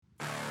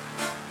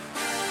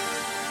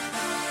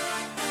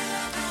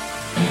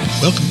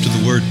Welcome to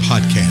the Word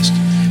Podcast.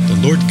 The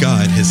Lord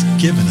God has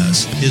given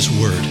us His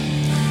Word.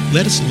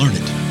 Let us learn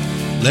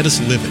it. Let us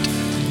live it.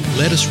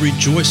 Let us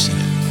rejoice in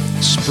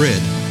it.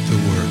 Spread the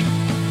Word.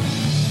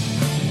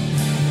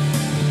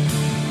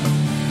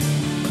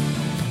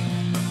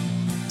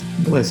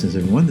 Blessings,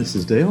 everyone. This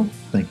is Dale.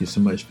 Thank you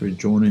so much for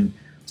joining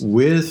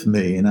with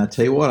me. And I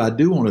tell you what, I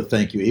do want to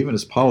thank you, even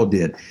as Paul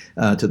did,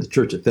 to the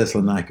church at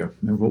Thessalonica.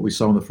 Remember what we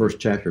saw in the first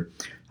chapter,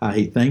 how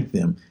he thanked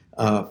them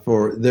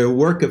for their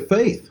work of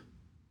faith.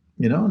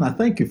 And I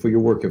thank you for your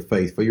work of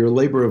faith, for your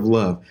labor of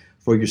love,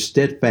 for your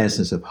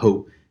steadfastness of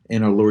hope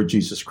in our Lord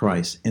Jesus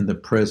Christ, in the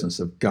presence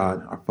of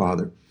God our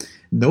Father.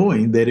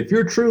 Knowing that if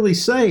you're truly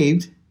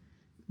saved,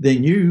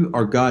 then you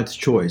are God's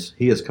choice.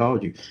 He has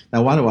called you.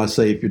 Now, why do I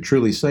say if you're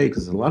truly saved?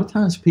 Because a lot of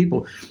times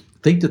people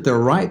think that they're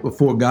right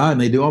before God, and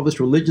they do all this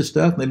religious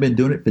stuff, and they've been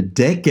doing it for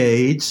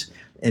decades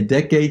and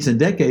decades and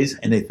decades,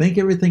 and they think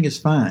everything is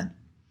fine.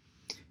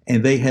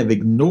 And they have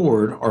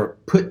ignored or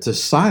put to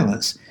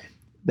silence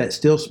that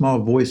still small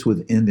voice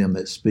within them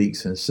that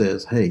speaks and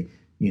says, hey,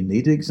 you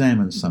need to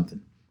examine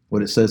something.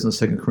 What it says in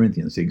 2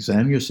 Corinthians,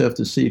 examine yourself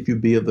to see if you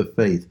be of the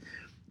faith.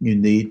 You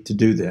need to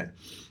do that.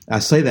 I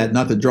say that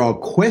not to draw a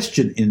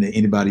question into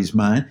anybody's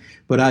mind,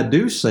 but I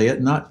do say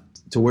it not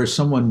to where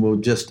someone will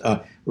just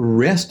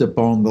rest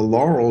upon the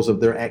laurels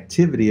of their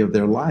activity of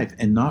their life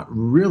and not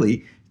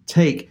really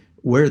take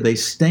where they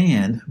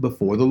stand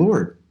before the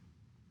Lord.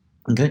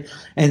 Okay?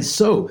 And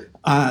so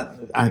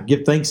I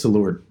give thanks to the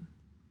Lord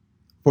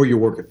for your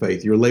work of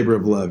faith, your labor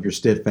of love, your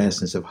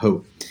steadfastness of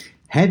hope.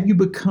 Have you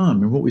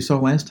become, and what we saw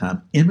last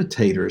time,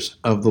 imitators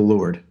of the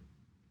Lord?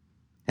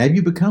 Have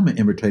you become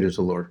imitators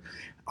of the Lord?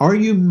 Are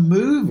you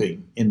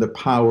moving in the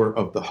power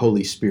of the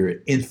Holy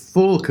Spirit in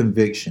full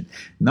conviction?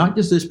 Not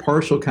just this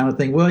partial kind of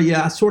thing, well,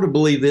 yeah, I sort of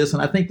believe this, and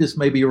I think this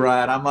may be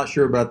right. I'm not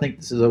sure, but I think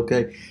this is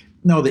okay.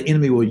 No, the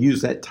enemy will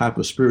use that type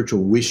of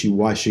spiritual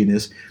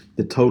wishy-washiness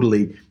to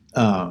totally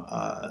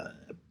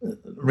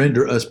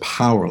render us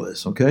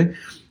powerless, okay?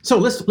 So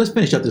let's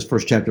finish up this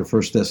first chapter of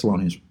 1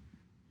 Thessalonians.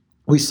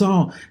 We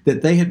saw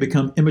that they had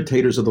become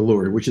imitators of the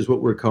Lord, which is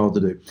what we're called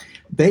to do.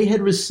 They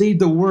had received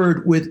the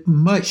word with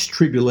much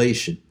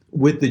tribulation,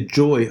 with the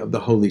joy of the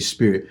Holy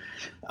Spirit.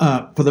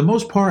 For the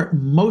most part,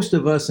 most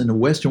of us in the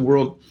Western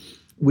world,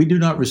 we do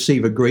not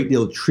receive a great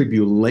deal of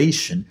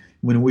tribulation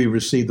when we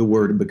receive the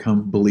word and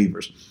become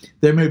believers.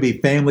 There may be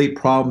family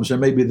problems, there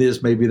may be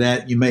this, maybe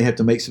that. You may have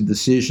to make some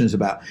decisions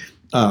about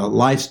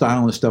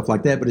lifestyle and stuff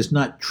like that, but it's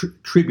not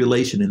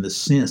tribulation in the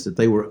sense that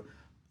they were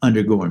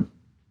undergoing.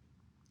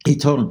 He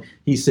told them,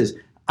 he says,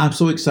 I'm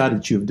so excited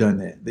that you have done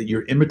that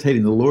you're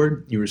imitating the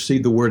Lord. You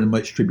received the word in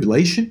much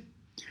tribulation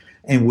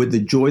and with the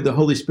joy of the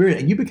Holy Spirit,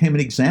 and you became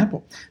an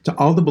example to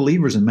all the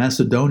believers in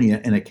Macedonia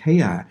and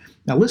Achaia.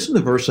 Now listen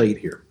to verse 8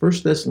 here, 1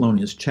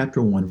 Thessalonians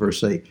chapter 1,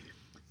 verse 8.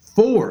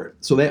 For,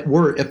 so that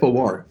word,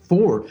 F-O-R,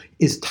 for,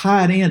 is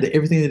tied into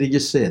everything that he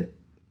just said,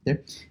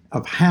 okay,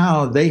 of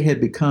how they had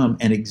become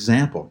an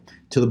example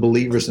to the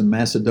believers in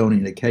Macedonia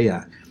and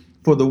Achaia.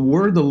 For the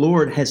word of the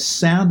Lord has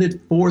sounded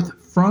forth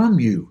from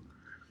you,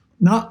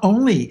 not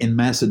only in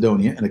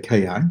Macedonia and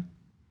Achaia,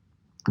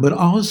 but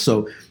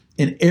also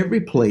in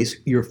every place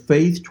your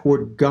faith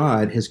toward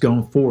God has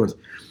gone forth,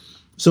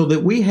 so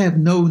that we have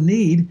no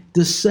need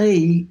to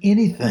say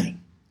anything.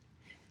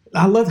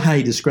 I love how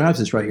he describes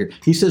this right here.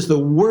 He says, the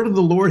word of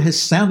the Lord has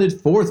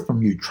sounded forth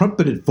from you,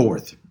 trumpeted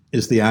forth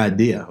is the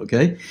idea,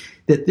 okay?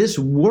 That this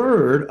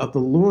word of the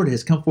Lord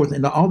has come forth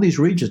into all these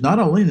regions, not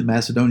only in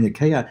Macedonia,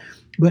 Achaia,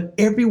 but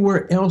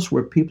everywhere else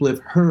where people have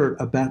heard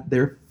about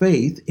their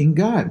faith in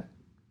God.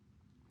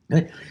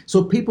 Okay?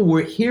 So people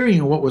were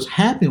hearing what was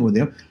happening with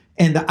them,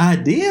 and the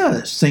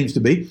idea seems to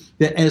be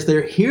that as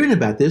they're hearing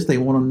about this, they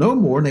want to know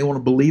more and they want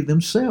to believe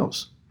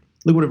themselves.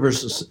 Look what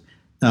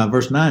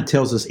verse 9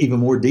 tells us even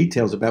more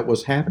details about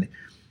what's happening.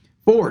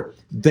 For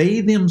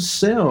they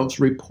themselves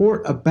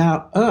report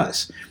about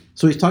us.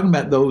 So he's talking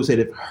about those that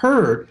have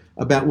heard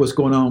about what's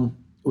going on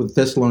with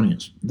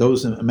Thessalonians,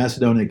 those in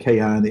Macedonia,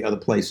 Achaia, and the other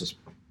places.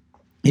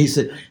 He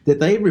said that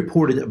they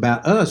reported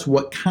about us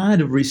what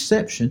kind of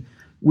reception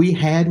we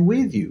had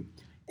with you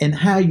and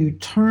how you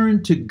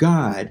turned to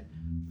God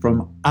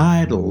from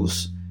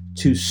idols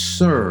to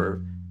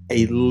serve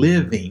a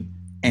living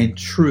and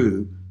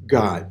true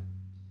God.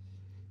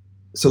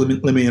 So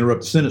let me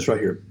interrupt the sentence right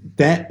here.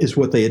 That is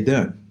what they had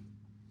done.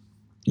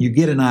 You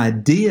get an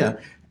idea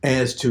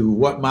as to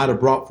what might have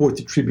brought forth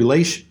the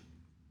tribulation.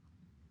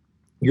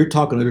 You're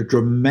talking a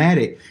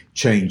dramatic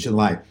change in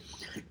life.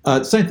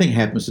 The same thing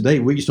happens today.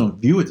 We just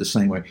don't view it the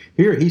same way.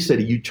 Here he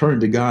said you turn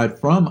to God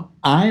from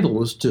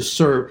idols to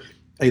serve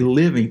a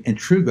living and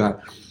true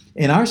God.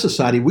 In our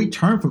society, we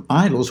turn from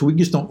idols. We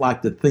just don't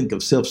like to think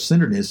of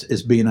self-centeredness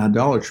as being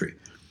idolatry.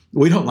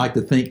 We don't like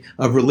to think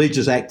of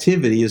religious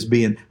activity as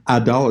being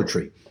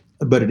idolatry,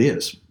 but it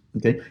is.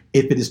 Okay,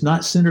 if it is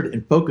not centered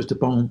and focused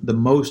upon the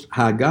Most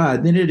High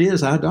God, then it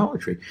is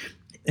idolatry.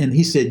 And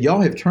he said, y'all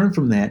have turned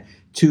from that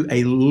to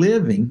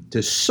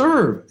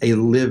serve a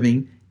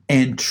living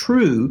and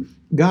true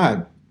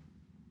God.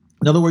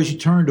 In other words, you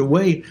turned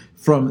away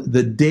from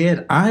the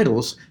dead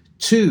idols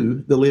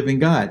to the living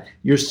God.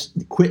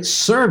 Quit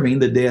serving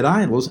the dead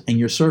idols, and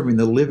you're serving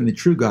the living and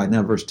true God.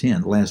 Now, verse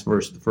 10, the last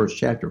verse of the first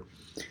chapter.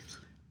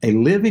 A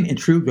living and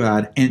true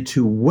God, and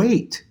to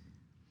wait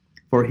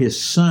for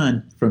his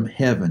Son from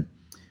heaven,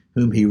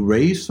 whom he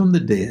raised from the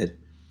dead.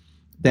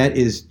 That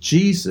is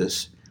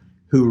Jesus,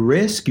 who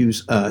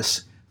rescues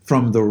us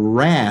from the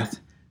wrath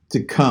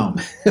to come.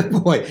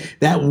 Boy,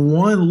 that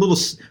one little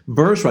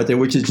verse right there,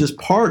 which is just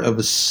part of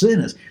a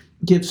sentence,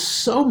 gives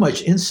so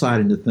much insight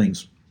into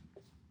things.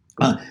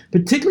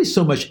 Particularly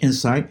so much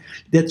insight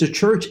that the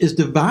church is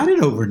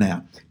divided over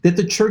now, that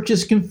the church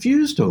is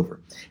confused over.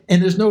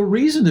 And there's no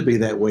reason to be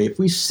that way if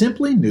we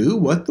simply knew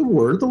what the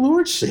word of the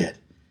Lord said.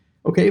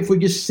 Okay, if we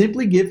just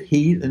simply give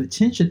heed and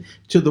attention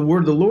to the word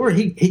of the Lord,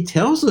 he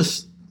tells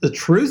us the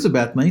truth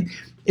about things.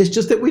 It's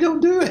just that we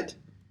don't do it.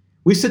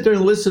 We sit there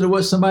and listen to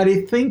what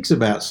somebody thinks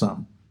about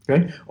something.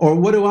 Okay, or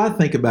what do I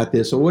think about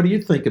this? Or what do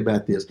you think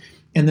about this?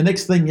 And the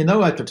next thing you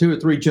know, after 2 or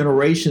 3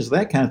 generations,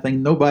 that kind of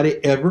thing,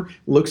 nobody ever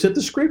looks at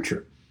the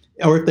scripture.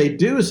 Or if they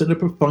do, it's in a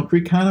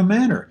perfunctory kind of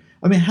manner.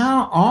 I mean,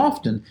 how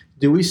often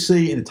do we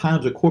see in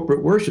times of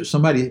corporate worship,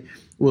 somebody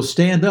will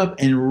stand up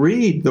and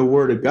read the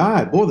word of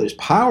God? Boy, there's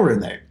power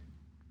in there.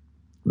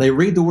 They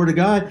read the word of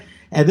God,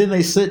 and then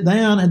they sit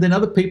down, and then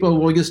other people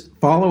will just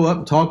follow up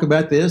and talk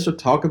about this or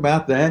talk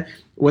about that,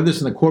 whether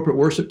it's in a corporate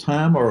worship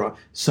time or a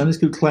Sunday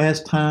school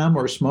class time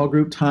or a small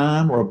group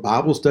time or a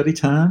Bible study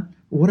time,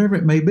 whatever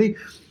it may be.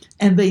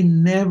 And they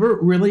never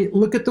really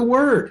look at the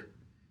word.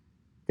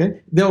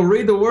 Okay? They'll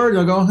read the word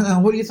and they'll go,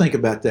 what do you think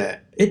about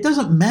that? It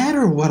doesn't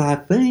matter what I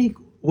think.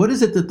 What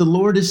is it that the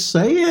Lord is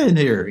saying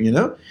here, you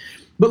know?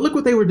 But look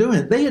what they were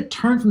doing. They had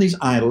turned from these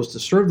idols to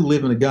serve the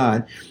living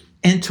God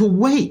and to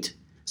wait.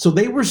 So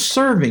they were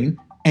serving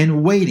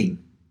and waiting.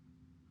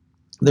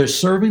 They're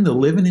serving the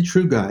living and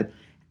true God,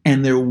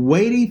 and they're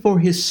waiting for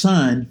his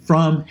Son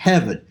from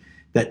heaven.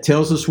 That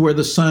tells us where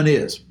the Son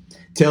is.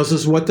 Tells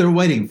us what they're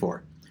waiting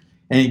for.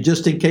 And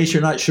just in case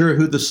you're not sure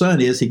who the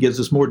Son is, he gives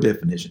us more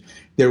definition.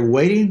 They're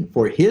waiting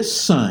for his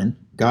Son,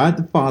 God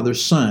the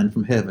Father's Son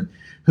from heaven,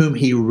 whom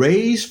he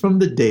raised from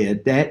the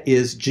dead. That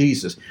is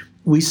Jesus.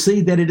 We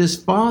see that it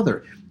is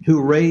Father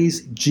who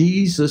raised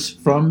Jesus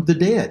from the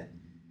dead.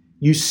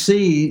 You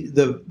see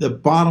the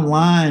bottom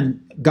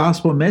line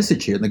gospel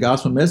message here. And the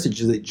gospel message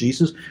is that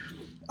Jesus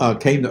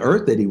came to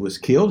earth, that he was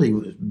killed, he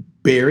was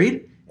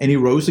buried, and he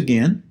rose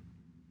again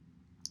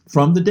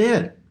from the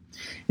dead.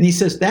 And he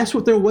says that's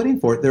what they're waiting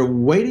for. They're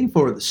waiting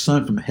for the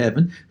Son from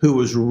heaven who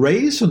was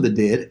raised from the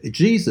dead,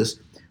 Jesus,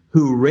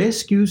 who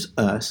rescues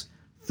us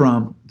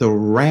from the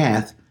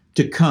wrath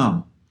to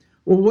come.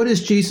 Well, what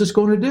is Jesus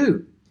going to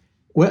do?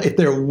 Well, if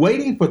they're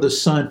waiting for the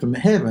Son from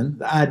heaven,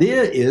 the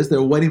idea is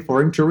they're waiting for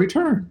him to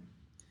return.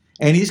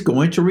 And he's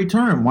going to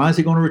return. Why is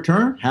he going to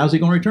return? How's he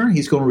going to return?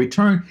 He's going to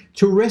return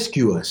to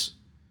rescue us.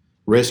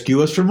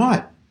 Rescue us from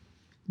what?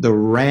 The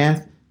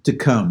wrath to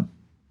come.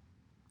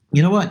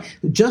 You know what?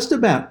 Just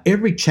about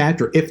every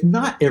chapter, if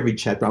not every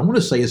chapter, I want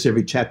to say it's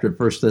every chapter in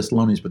 1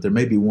 Thessalonians, but there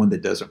may be one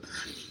that doesn't.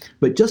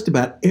 But just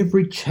about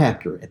every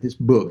chapter in this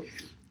book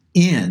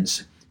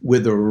ends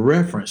with a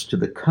reference to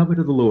the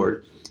covenant of the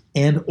Lord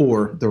and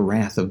or the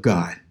wrath of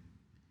God.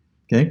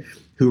 Okay?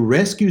 Who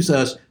rescues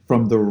us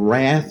from the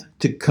wrath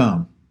to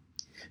come.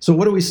 So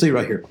what do we see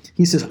right here?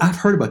 He says, I've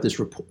heard about this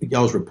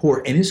y'all's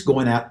report, and it's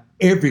going out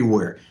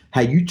everywhere.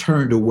 How you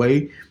turned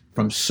away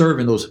from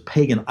serving those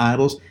pagan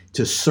idols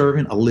to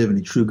serving a living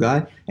and true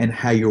God, and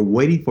how you're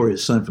waiting for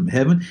his Son from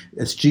heaven.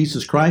 That's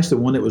Jesus Christ, the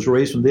one that was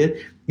raised from the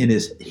dead, and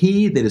it's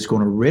he that is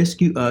going to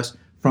rescue us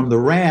from the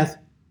wrath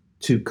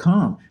to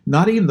come.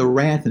 Not even the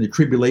wrath and the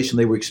tribulation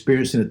they were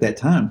experiencing at that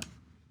time.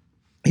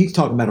 He's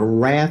talking about a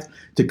wrath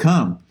to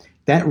come.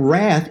 That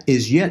wrath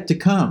is yet to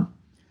come.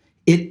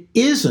 It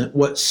isn't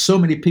what so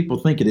many people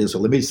think it is. So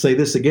let me say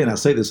this again. I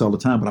say this all the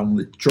time, but I want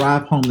to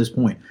drive home this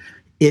point.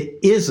 It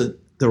isn't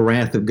the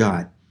wrath of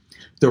God.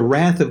 The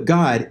wrath of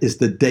God is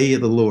the day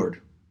of the Lord.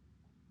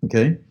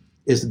 Okay?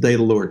 It's the day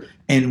of the Lord.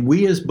 And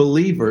we as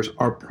believers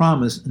are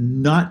promised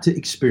not to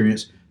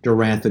experience the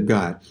wrath of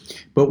God.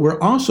 But we're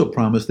also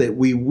promised that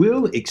we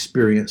will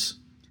experience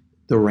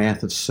the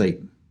wrath of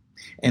Satan.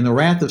 And the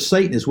wrath of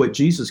Satan is what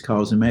Jesus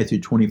calls in Matthew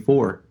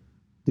 24,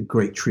 the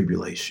Great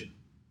Tribulation.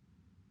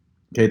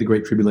 Okay, the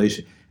Great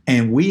Tribulation.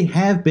 And we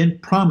have been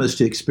promised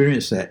to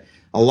experience that.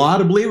 A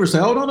lot of believers say,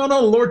 oh, no, the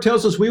Lord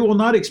tells us we will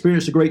not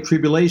experience the Great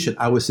Tribulation.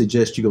 I would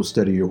suggest you go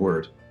study your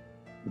word.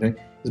 Okay?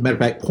 As a matter of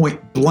fact,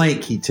 point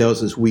blank, he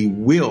tells us we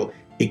will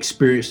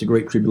experience the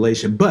Great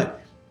Tribulation,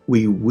 but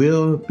we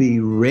will be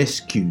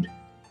rescued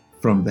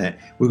from that.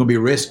 We're going to be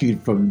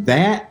rescued from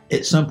that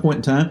at some point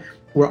in time.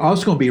 We're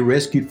also going to be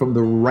rescued from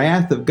the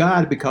wrath of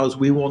God because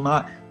we will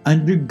not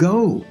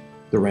undergo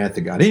the wrath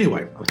of God.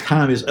 Anyway, our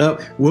time is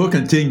up. We'll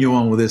continue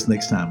on with this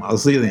next time. I'll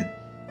see you then.